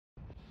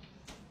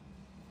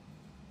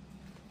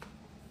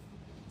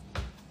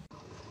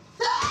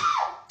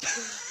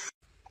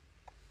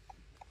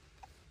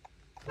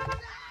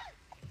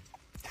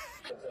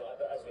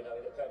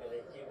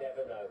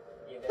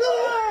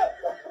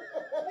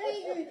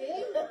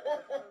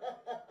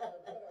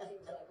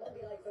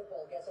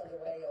Football gets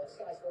underway on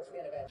Sky Sports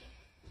main event.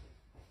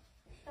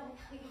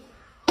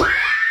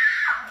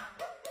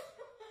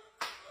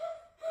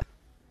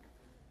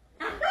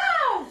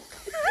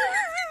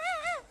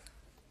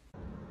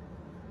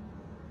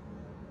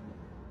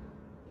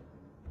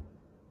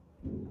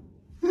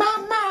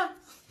 Mama!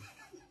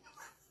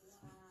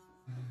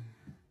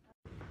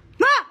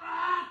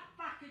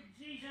 Fucking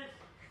Jesus!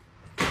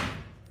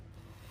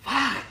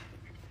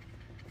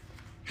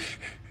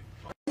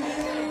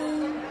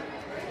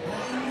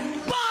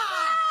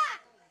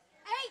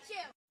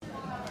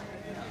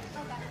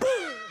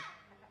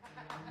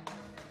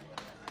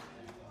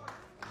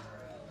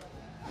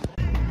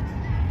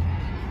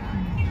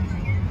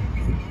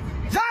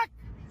 Fuck!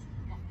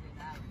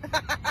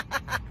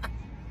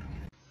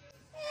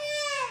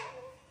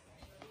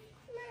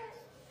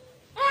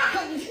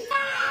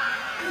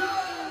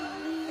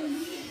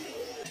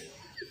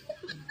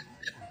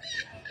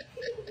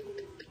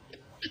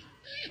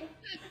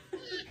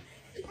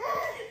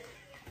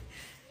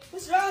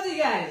 What's wrong with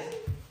you guys?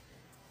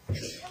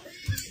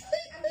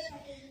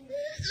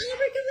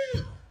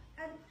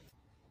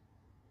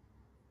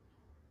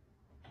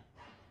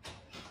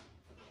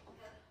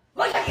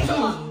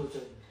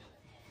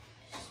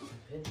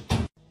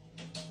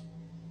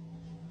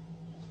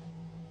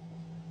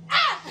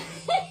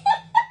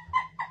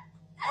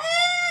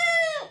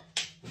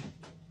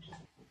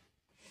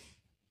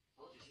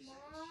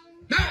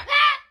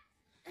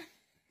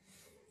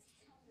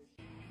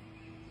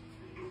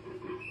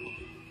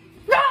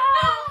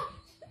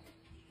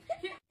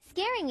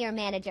 Scaring your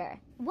manager.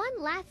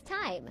 One last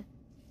time.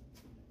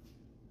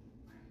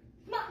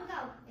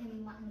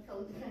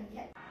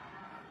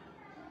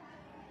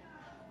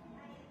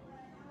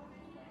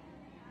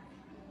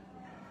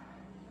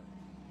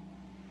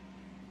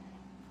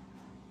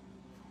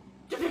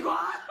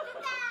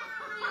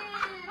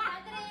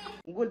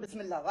 نقول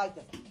بسم الله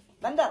غايته.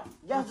 بندر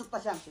جهز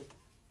الطشام شوف.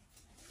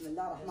 بسم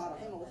الله الرحمن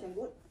الرحيم. اول شيء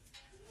نقول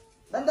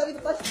بندر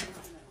يطش.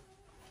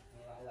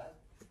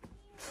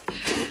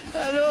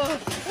 الو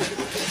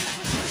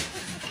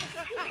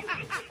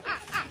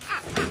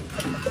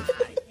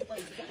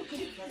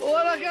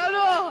وراك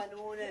الو.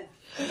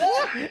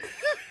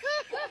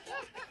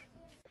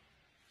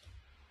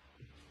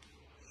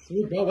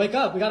 Shoot, bro, wake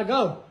up. We gotta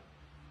go.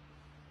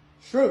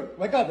 Shoot,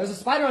 wake up. There's a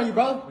spider on you,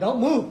 bro. Don't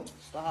move.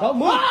 Stop. Don't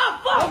move.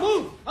 Ah, fuck! Don't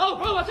move. Oh,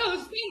 bro, watch out.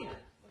 There's a spider.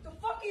 What the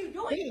fuck are you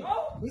doing, bro?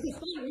 There's a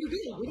spider. What are you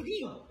doing? What are you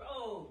doing?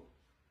 Bro.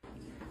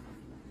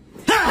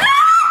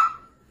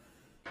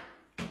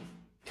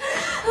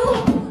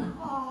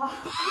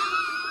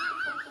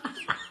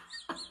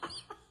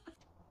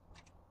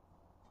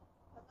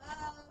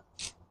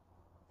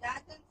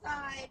 That's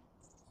inside.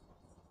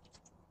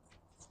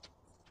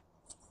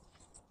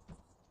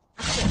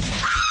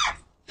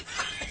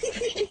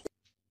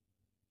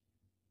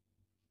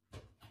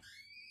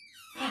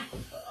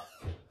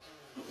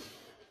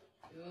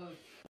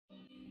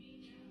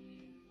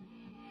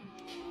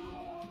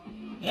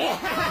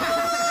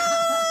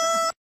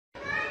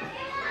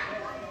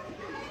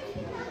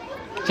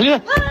 Selena.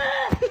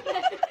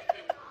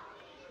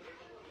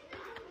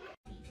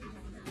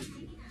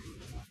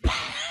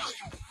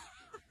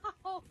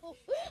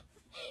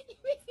 You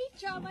made me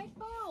drop my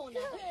phone.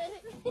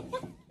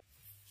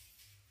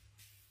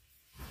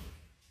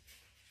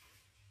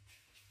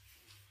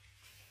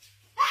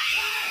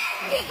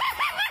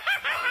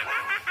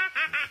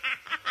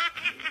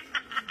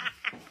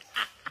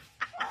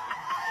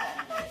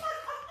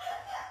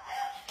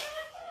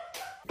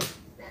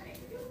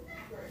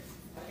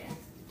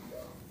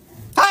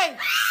 Hey!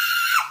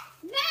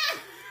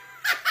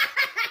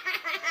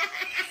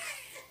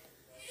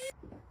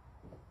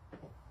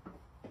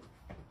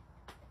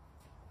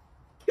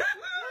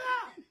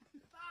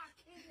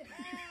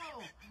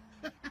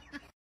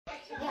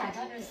 Yeah, I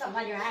thought there was something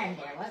on your arm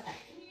there, wasn't there?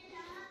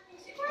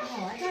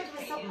 Oh, I thought there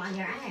was something on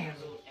your arm.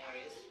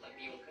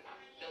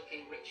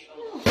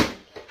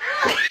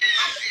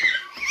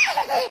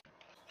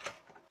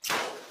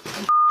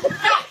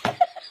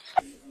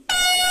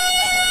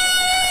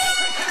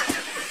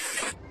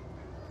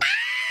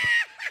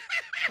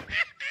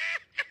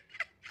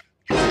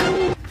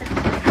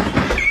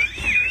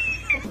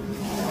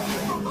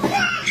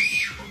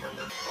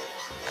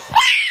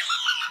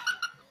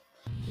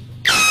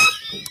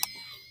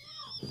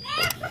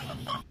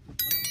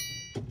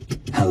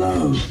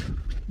 Hello.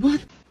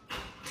 What?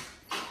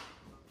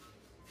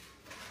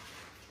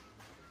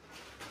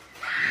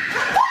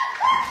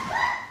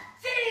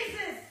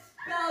 Jesus!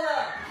 Bella!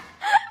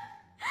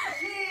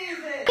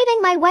 Jesus!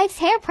 Getting my wife's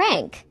hair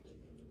prank.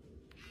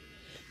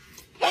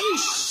 Oh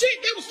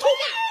shit! That was too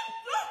much!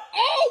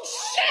 Oh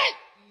shit!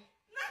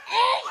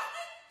 Oh!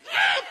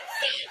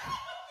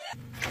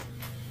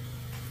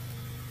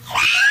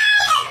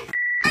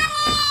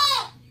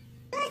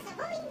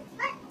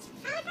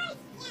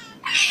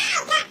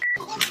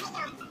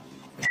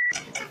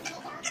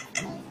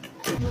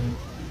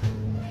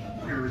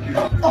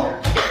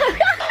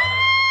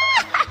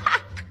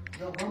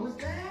 Yo, what was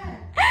that?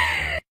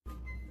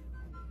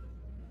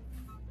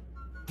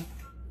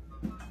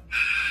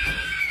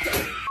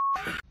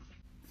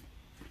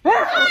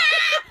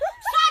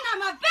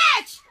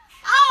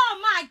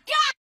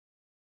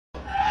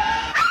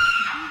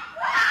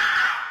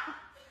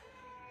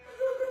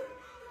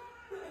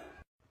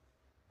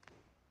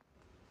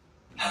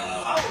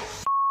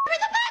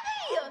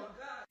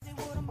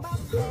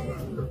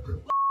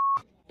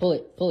 Pull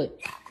it, pull it.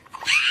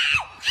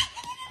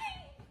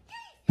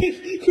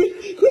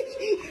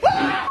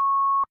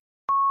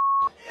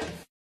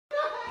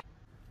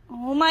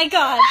 Oh my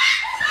god.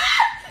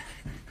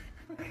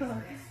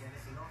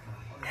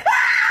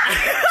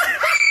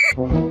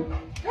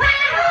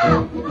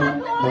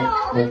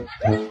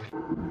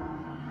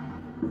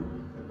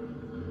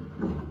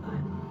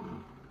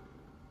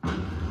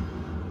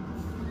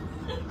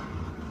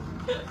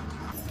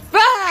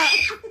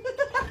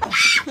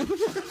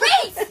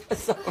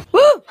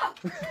 Woo!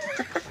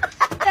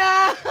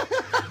 Bah!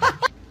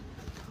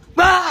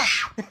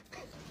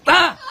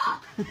 Bah!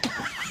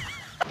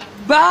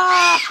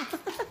 Bah!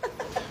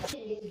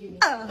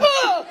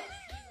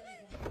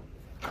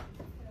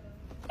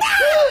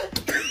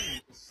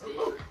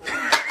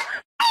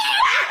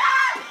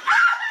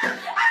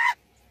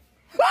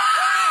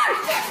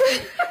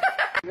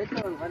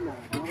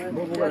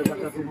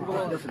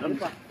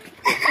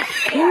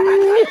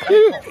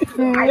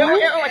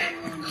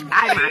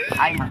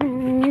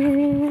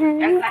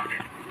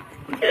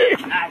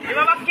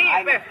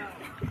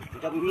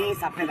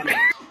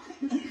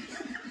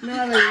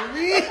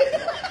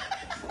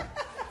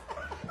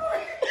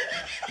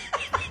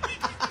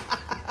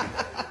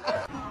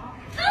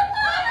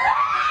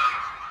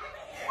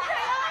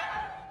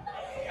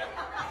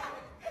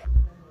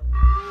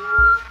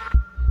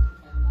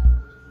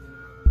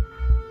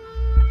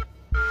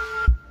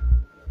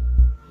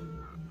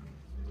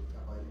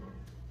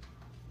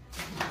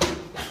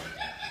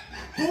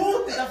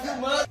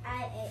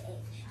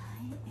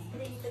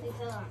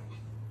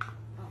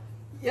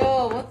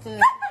 Yo, what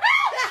the?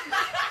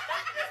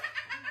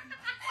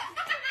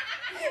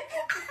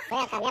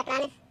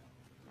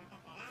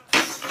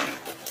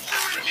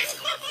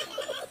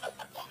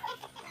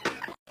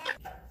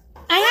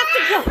 I have to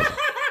go.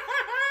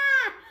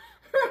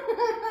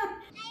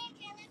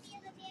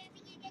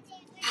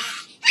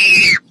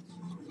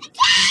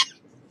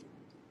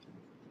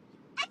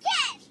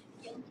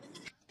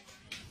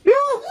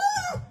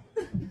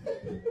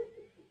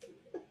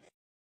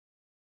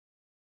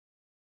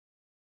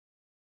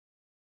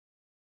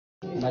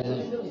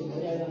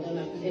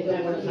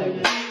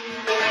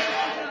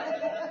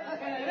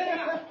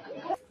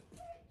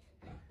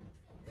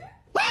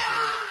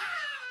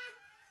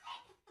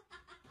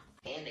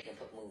 And they can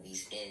put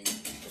movies in the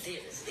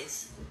theaters.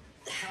 It's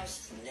the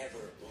house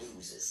never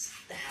loses.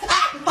 The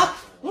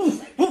house never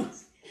like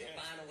this. They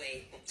find a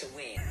way to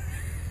win.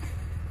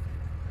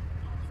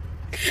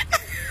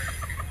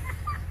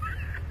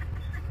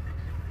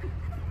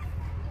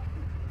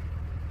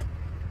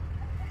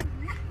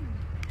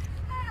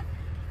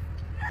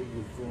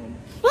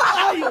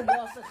 Ayaw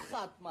mo sa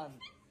shot, man.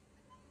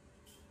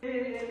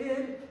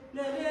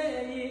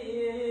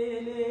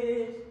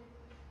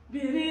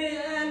 Biri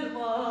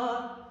elma,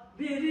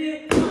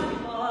 biri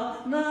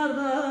ayva,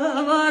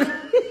 narda var.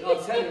 Ya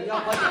sen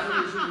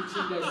yapacağın işin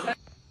içinde sen.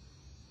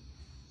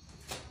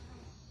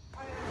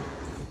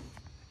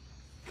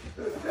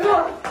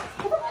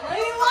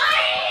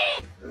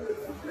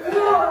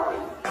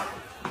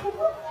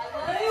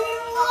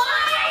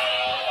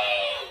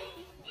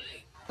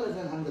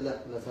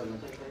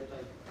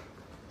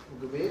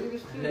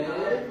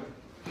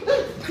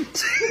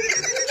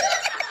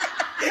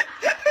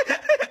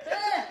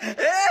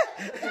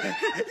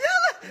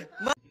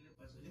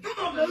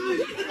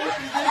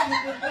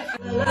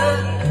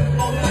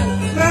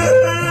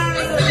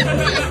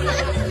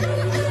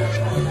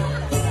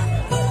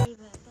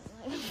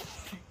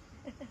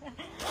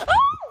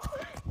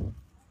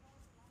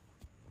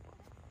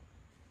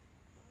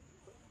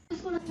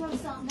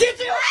 Did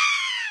you?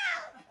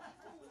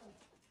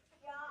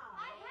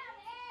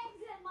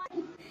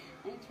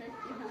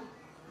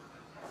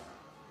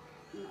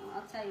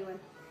 I'll tell you when.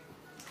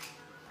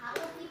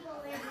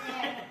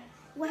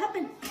 What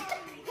happened?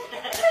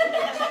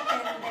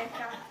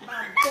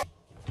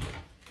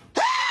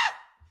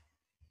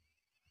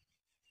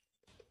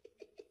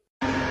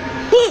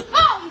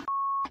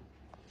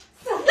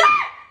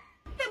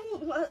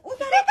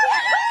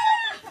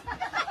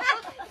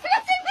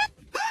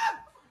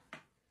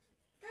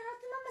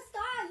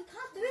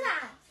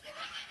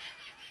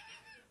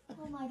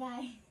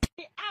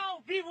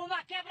 Ao vivo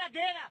na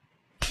quebradeira.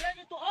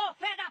 Grito, ô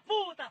fé da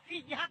puta,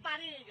 filho de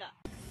rapariga.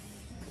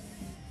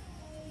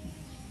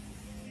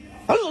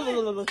 Oh my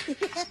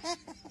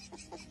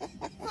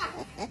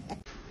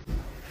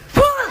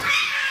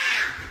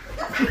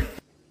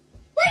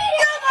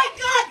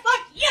god,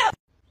 fuck you!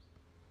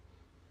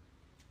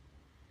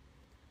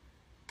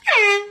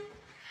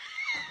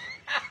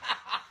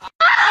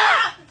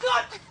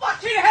 God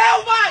fucking hell,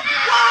 man!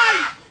 Why?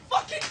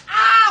 Fucking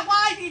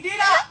why did he do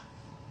that?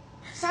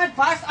 Sad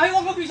fast.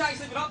 Ayaw mo bisa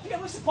isip ko. Kaya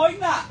mo sa point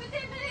na.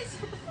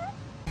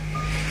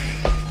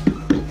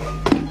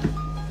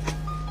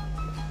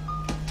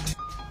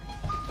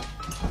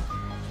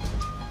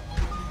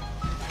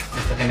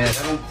 Hasta que me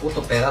dejaron un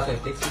puto pedazo de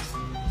pizza.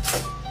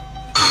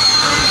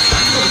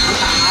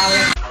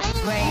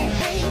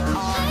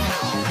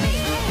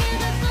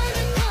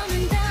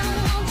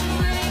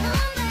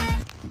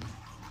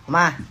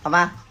 Tama,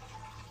 tama.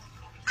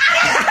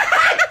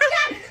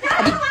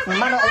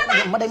 Mana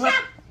ada yang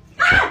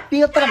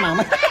filter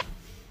mama.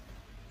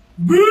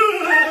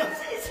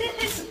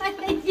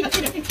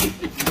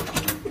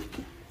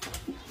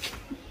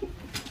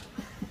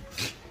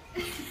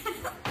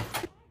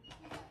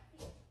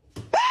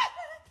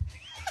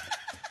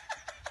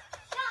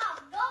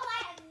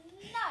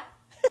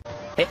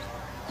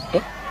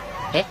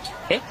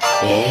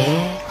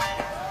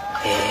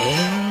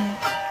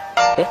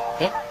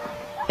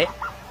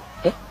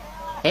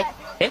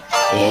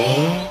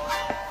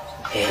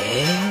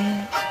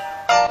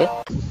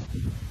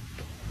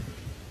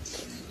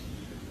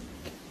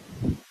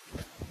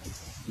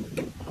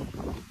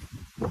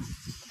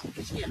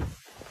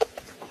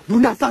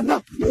 Luna sana.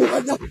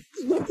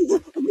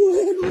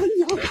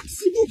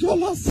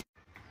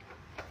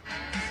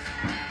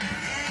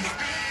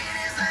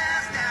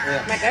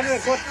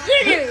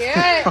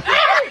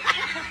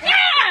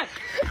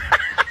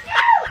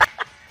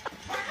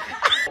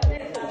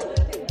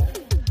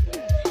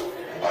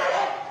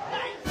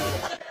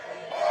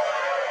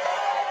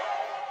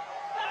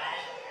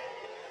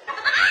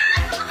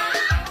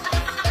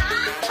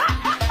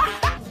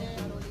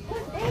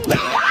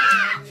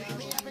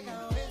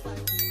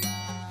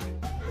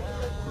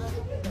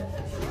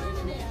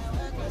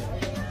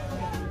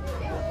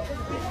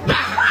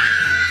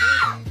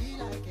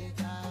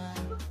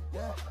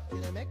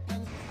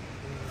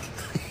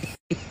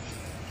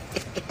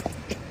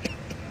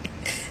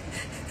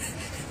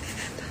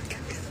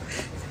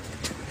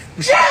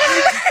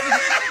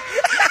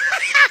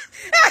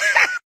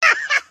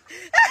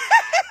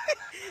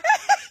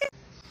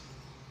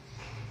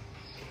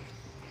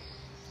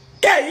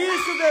 Que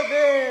isso,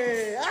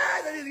 bebê?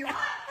 Ai, meu Deus.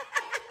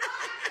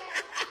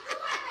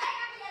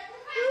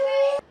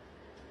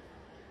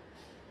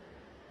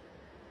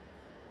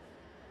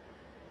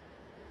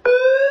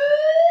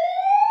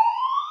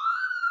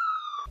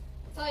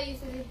 Só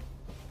isso, gente.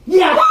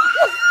 Yeah.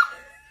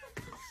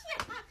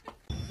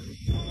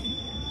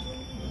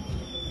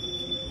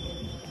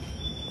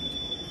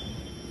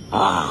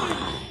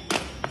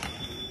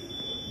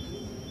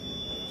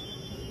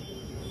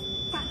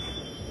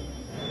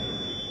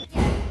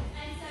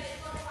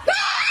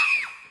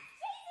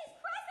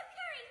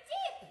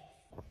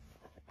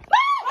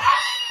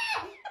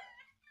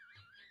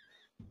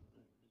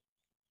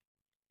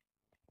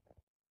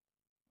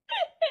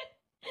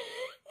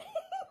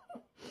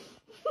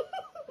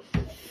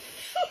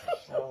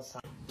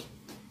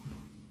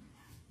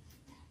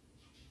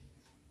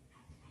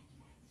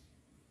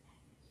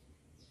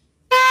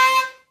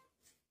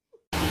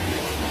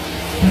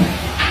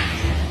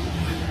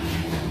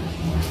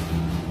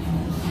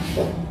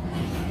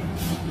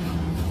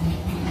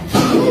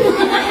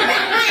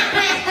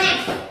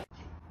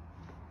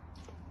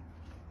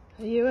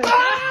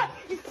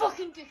 You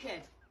fucking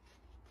dickhead.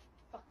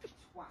 Fucking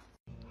twat.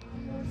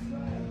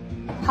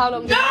 How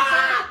long did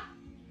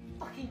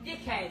Fucking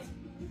dickhead.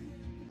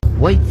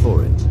 Wait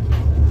for it.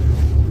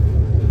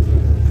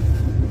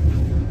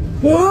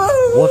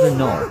 What a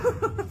knob.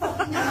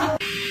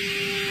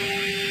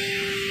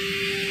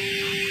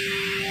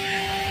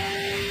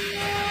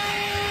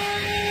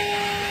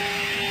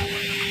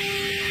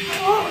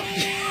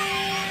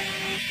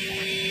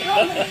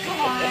 Oh my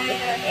god!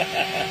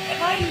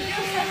 Why you do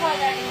stuff like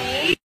that to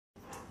me?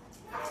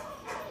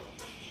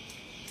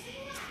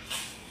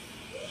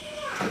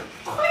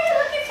 What are you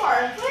looking for?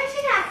 Where's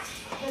she at?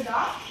 The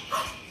dog?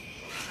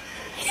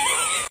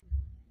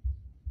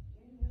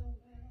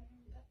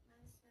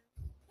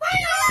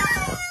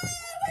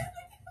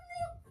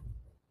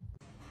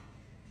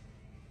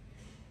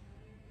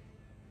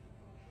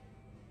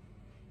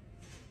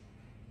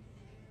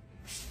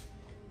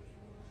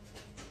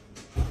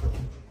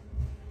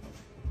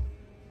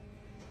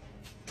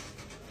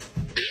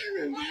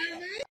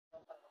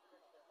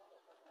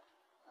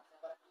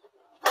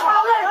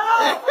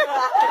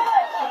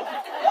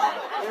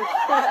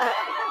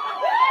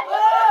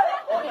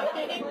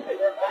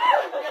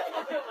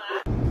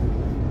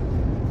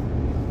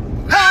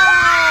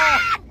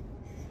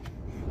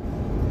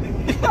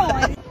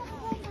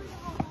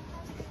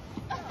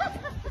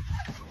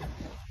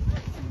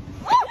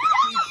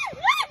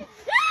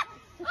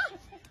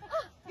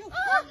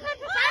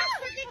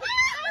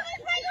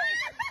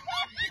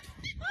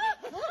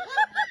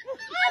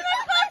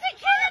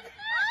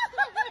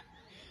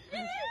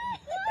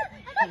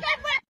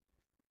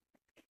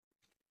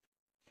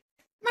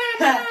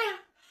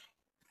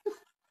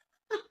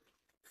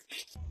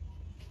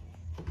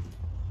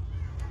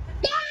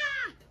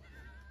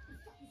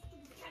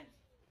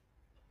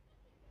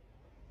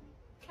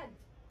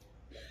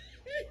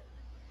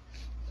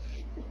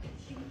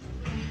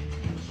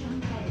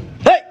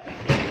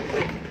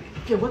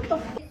 Okay, what the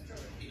f?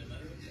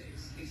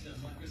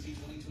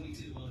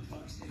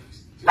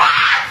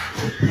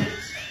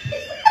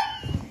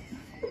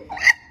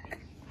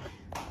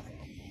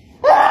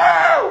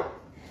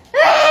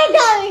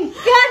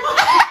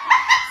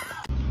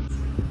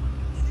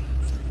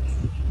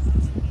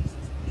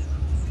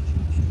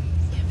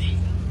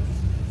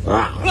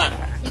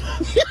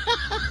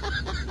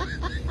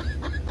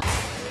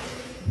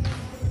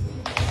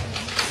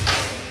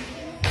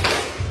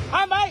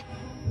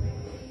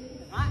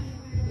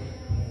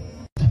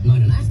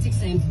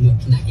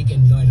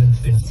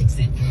 49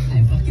 Cent.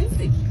 Einfach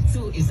günstig.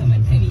 So ist er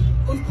mein Penny.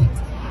 Und Punkt.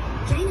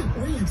 Kleiner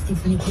Urlaubstipp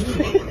von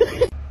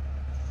Ikea.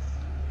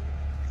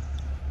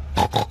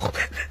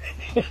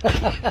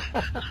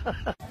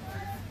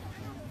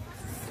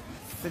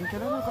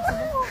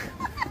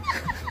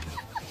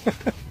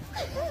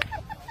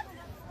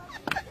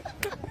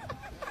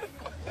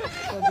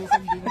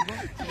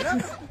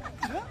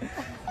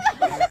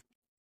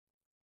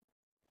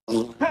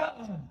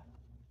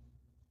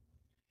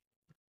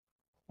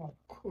 Of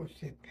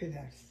course it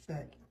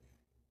pedersek.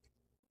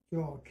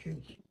 Yok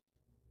hiç.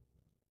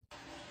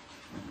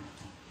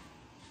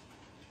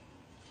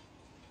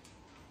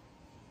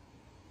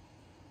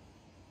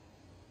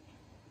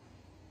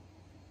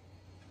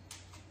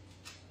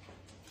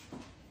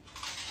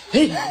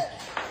 Hey!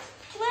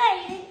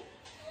 Wait.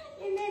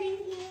 You're letting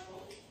me.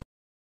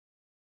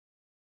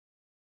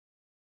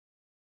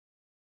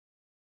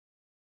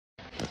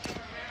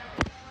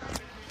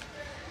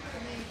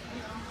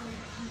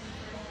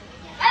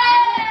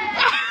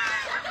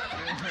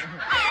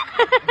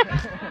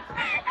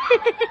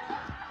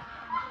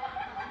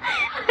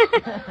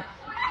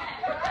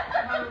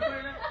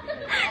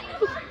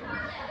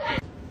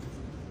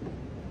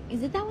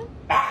 Is it that one?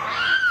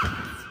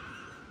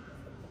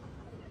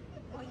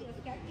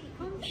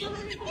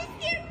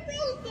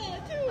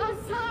 I'm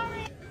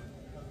sorry.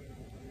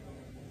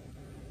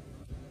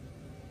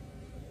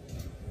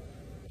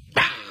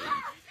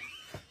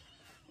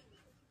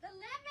 The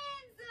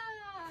lemons!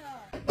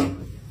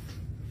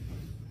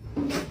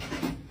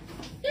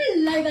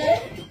 Like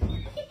that.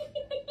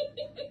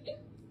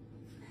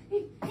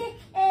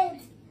 Dickhead.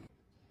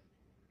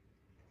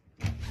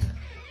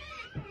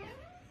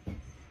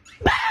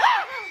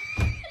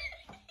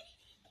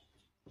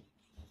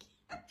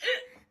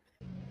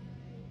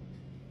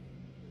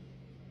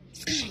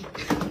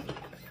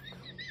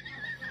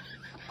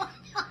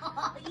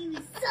 You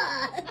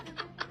suck.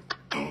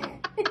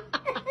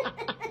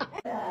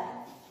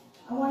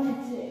 I wanted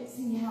to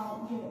see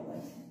how good it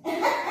was.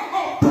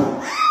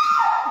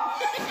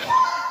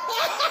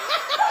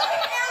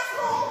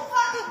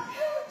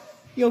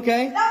 You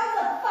okay? That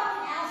was a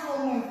fucking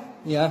asshole move.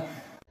 Yeah.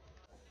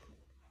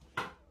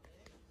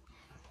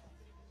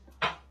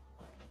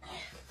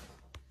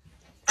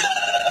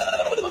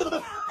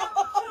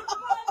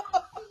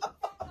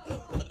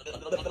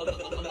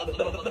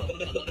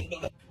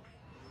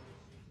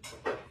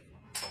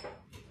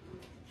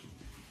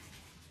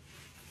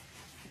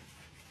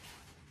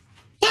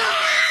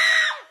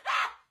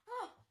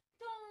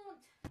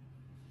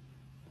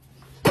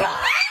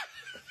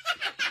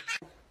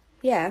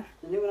 Yeah.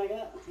 The new one I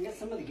got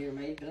some of the gear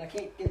made, but I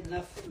can't get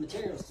enough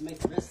materials to make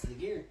the rest of the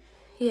gear.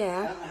 I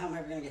Yeah. don't know how I'm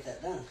ever gonna get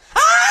that done.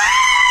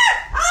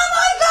 Oh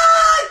my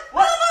god!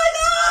 What? Oh my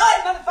god!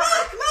 What,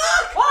 motherfucker?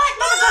 Knock! What,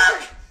 motherfucker?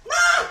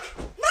 Knock!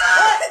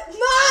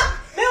 Knock!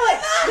 Millie!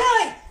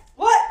 Millie!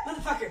 What,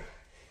 motherfucker?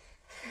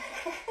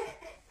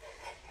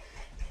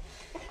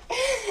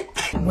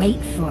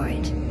 Wait for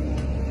it.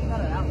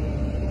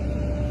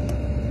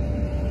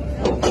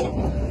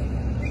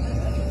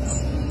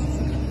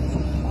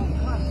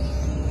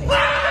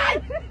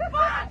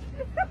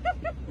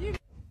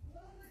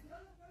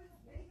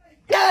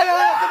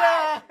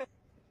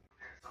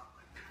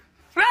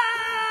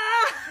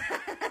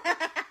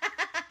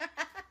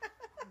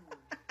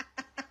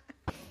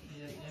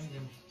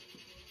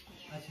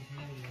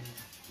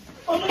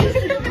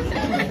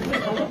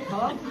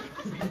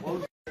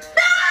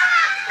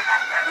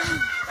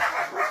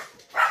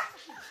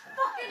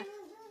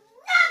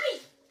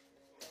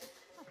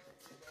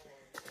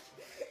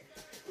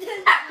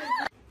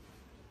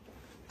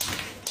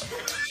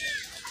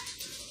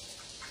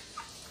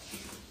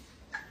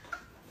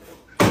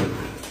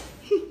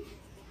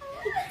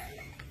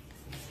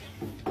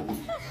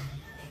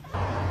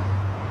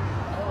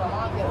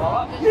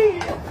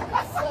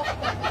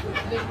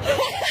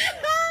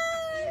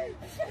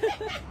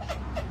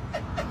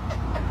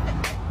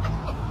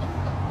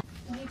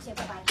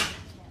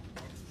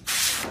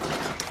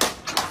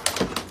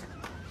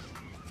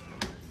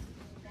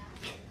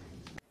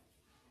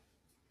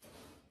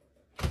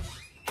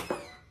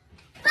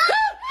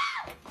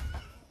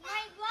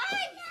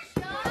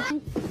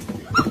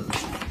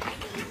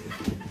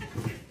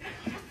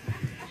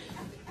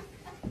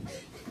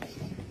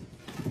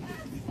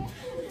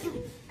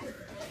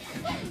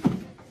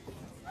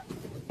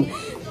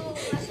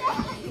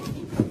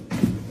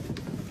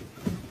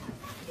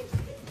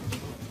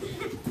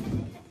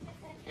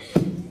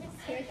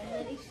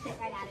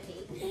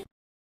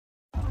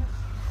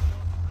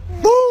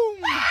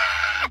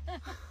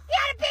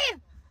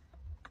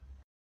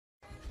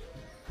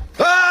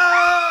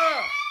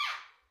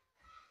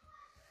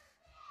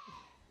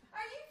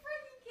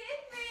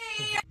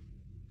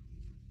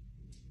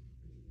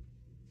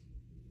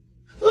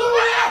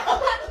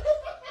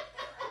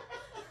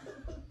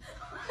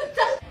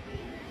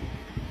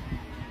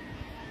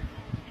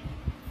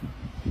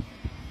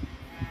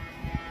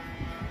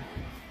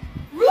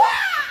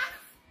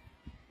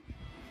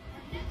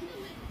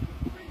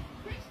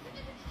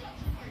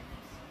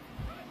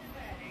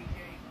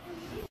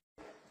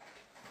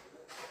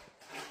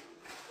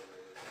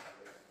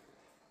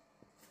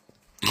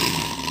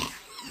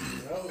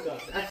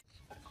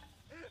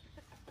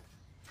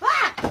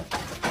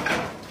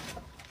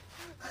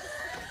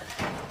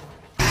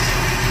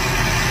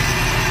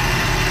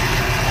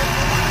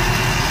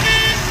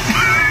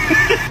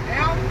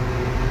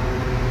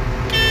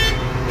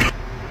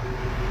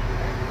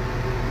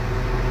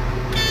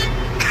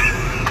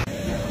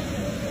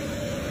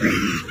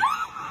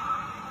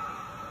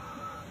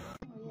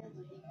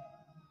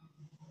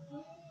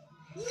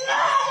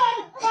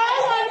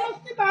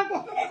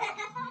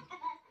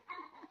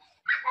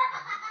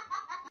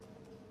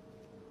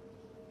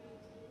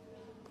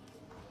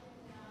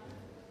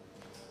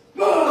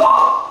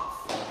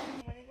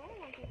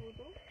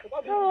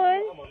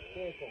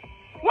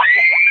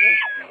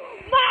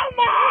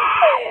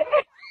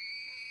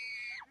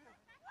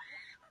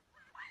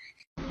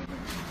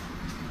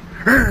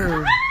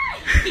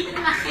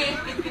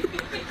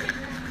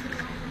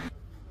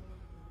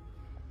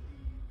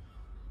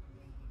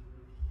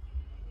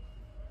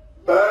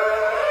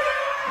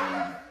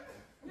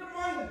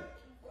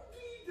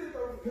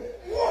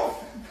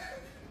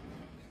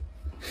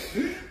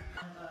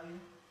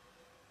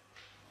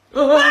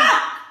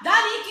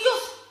 Daddy,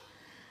 Dios!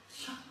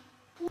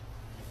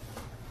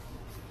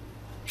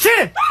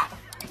 Shit!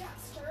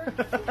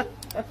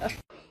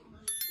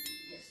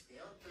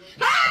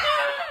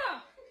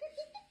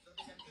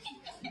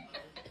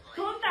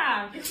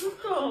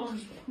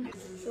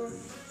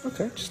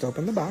 Okay, just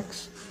open the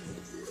box.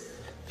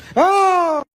 Oh!